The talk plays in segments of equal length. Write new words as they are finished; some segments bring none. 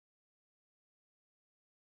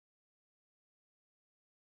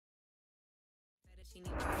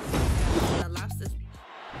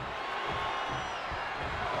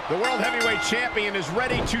The World Heavyweight Champion is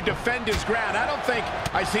ready to defend his ground. I don't think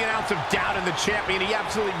I see an ounce of doubt in the champion. He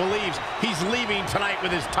absolutely believes he's leaving tonight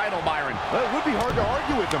with his title, Byron. Well, it would be hard to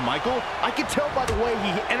argue with him, Michael. I could tell by the way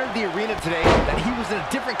he entered the arena today that he was in a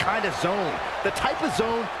different kind of zone. The type of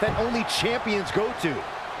zone that only champions go to.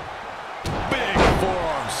 Big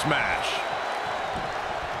forearm smash.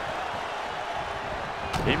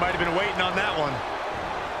 He might have been waiting on that one.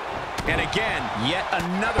 And again, yet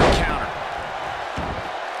another counter.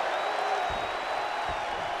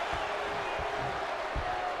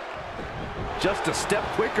 Just a step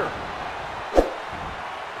quicker.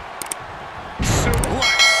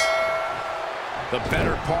 Suplex. The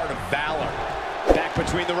better part of valor. Back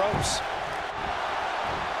between the ropes.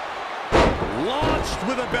 Launched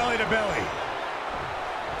with a belly-to-belly.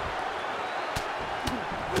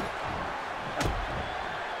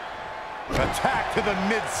 Attack to the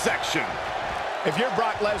midsection. If you're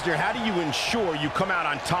Brock Lesnar, how do you ensure you come out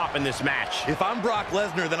on top in this match? If I'm Brock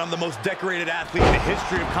Lesnar, then I'm the most decorated athlete in the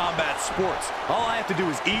history of combat sports. All I have to do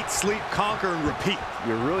is eat, sleep, conquer, and repeat.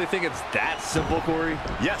 You really think it's that simple, Corey?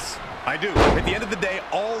 Yes, I do. At the end of the day,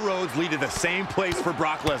 all roads lead to the same place for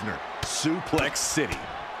Brock Lesnar, Suplex City.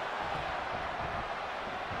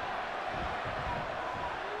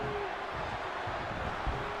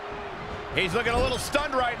 He's looking a little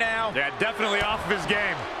stunned right now. Yeah, definitely off of his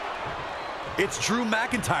game. It's Drew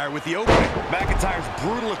McIntyre with the opening. McIntyre's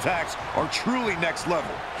brutal attacks are truly next level.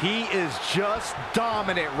 He is just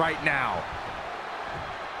dominant right now.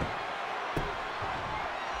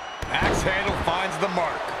 Axe handle finds the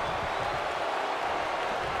mark.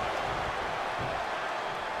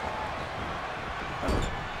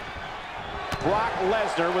 Brock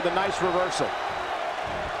Lesnar with a nice reversal.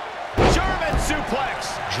 German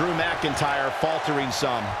suplex. Drew McIntyre faltering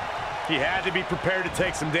some. He had to be prepared to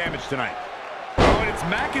take some damage tonight. Oh, and it's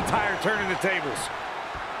McIntyre turning the tables.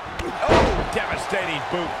 Oh, devastating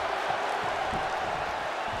boot.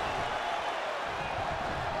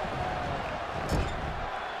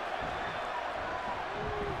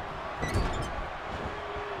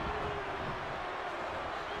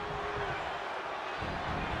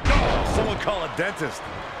 Oh, someone call a dentist.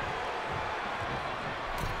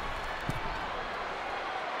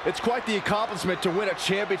 It's quite the accomplishment to win a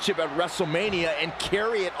championship at WrestleMania and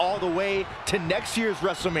carry it all the way to next year's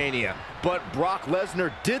WrestleMania. But Brock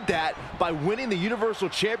Lesnar did that by winning the Universal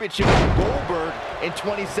Championship with Goldberg in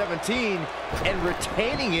 2017 and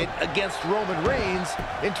retaining it against Roman Reigns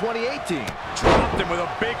in 2018. Dropped him with a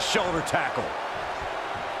big shoulder tackle.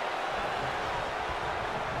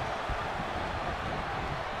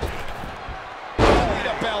 Belly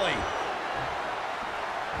to belly.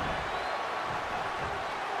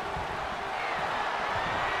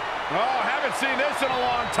 Oh, haven't seen this in a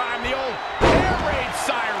long time. The old air raid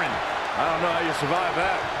siren. I don't know how you survive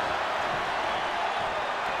that.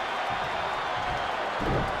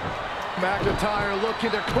 McIntyre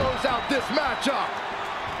looking to close out this matchup.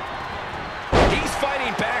 He's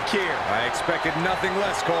fighting back here. I expected nothing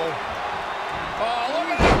less, Cole. Oh, look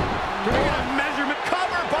at that. Can we get a measurement?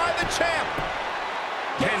 Cover by the champ.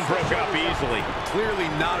 Ken broke up easily. Clearly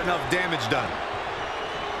not enough damage done.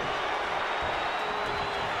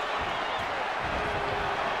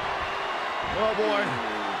 Oh boy.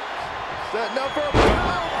 Setting up for a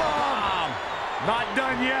powerbomb. Not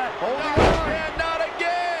done yet. Holding on. And not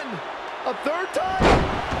again. A third time.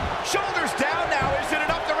 Shoulders down now. Is it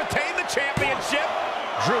enough to retain the championship?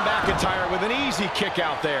 Drew McIntyre with an easy kick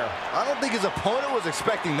out there. I don't think his opponent was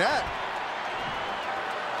expecting that.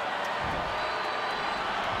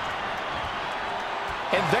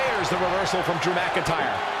 And there's the reversal from Drew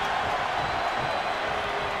McIntyre.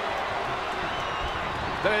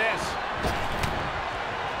 There it is.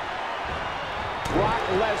 Brock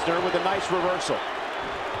Lesnar with a nice reversal.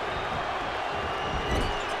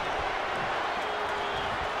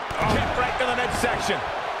 Kick right to the midsection.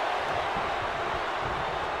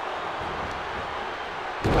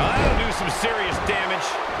 That'll do some serious damage.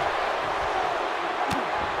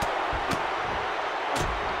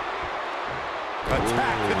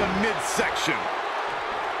 Attack to the midsection.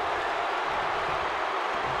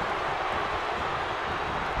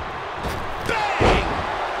 Bang!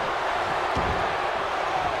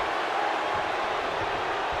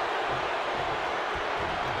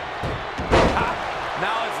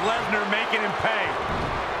 Now it's Lesnar making him pay.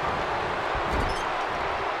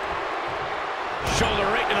 Shoulder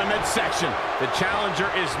right in the midsection. The challenger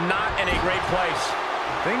is not in a great place.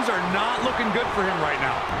 Things are not looking good for him right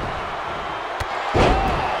now.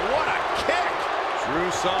 Oh, what a kick! Drew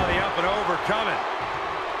saw the up and over coming.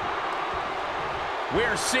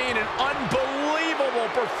 We're seeing an unbelievable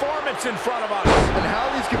performance in front of us. And how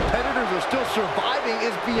these competitors are still surviving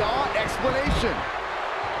is beyond explanation.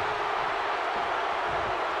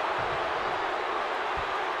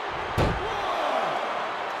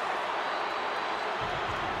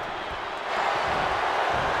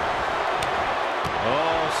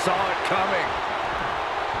 Oh, saw it coming.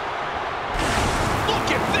 Look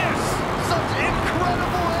at this! Such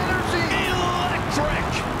incredible energy! Electric!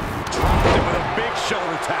 Dropped him with a big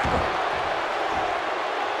shoulder tackle.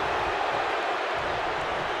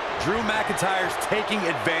 Drew McIntyre's taking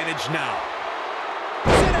advantage now.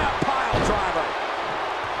 Sit-out pile driver.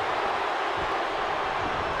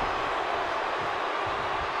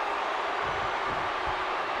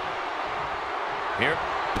 Here.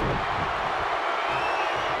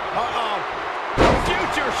 Uh-oh.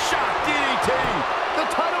 Future shot DDT. The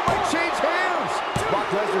title might change hands. Brock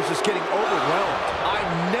Lesnar's just getting overwhelmed. I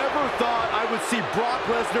never thought I would see Brock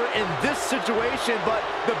Lesnar in this situation, but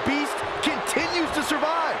the Beast continues to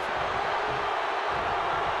survive.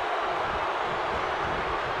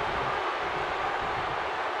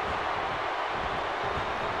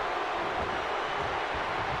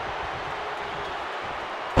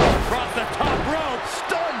 Across the top rope.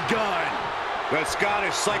 Stun gun. The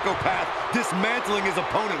Scottish psychopath dismantling his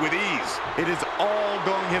opponent with ease. It is all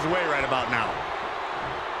going his way right about now.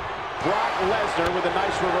 Brock Lesnar with a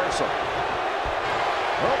nice reversal.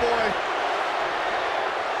 Oh, boy.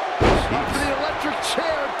 Up to the electric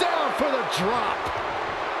chair, down for the drop.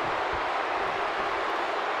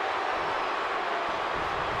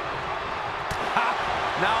 Ha!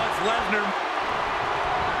 Now it's Lesnar.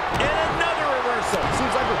 And another reversal.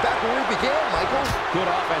 Seems like we're back where we began, Michael. Good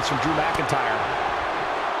offense from Drew McIntyre.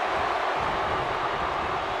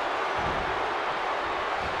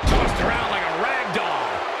 Tossed around like a rag doll.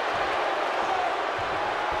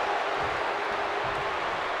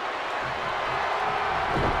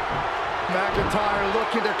 McIntyre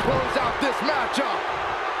looking to close out this matchup.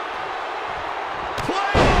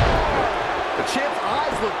 The champ's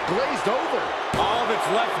eyes look glazed over. All that's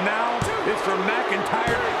left now is for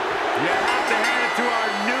McIntyre. You have to hand it to our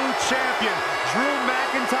new champion. Drew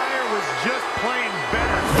McIntyre was just playing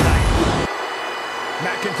better tonight.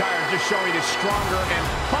 McIntyre just showing he's stronger and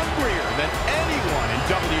hungrier than anyone in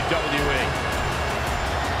WWE.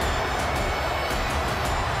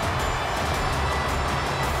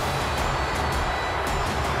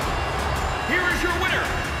 Here is your winner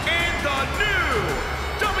and the new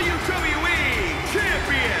WWE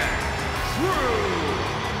Champion, Drew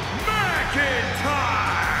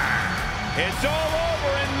McIntyre. It's all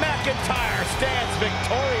over and McIntyre stands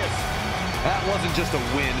victorious. That wasn't just a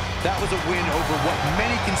win. That was a win over what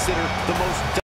many consider the most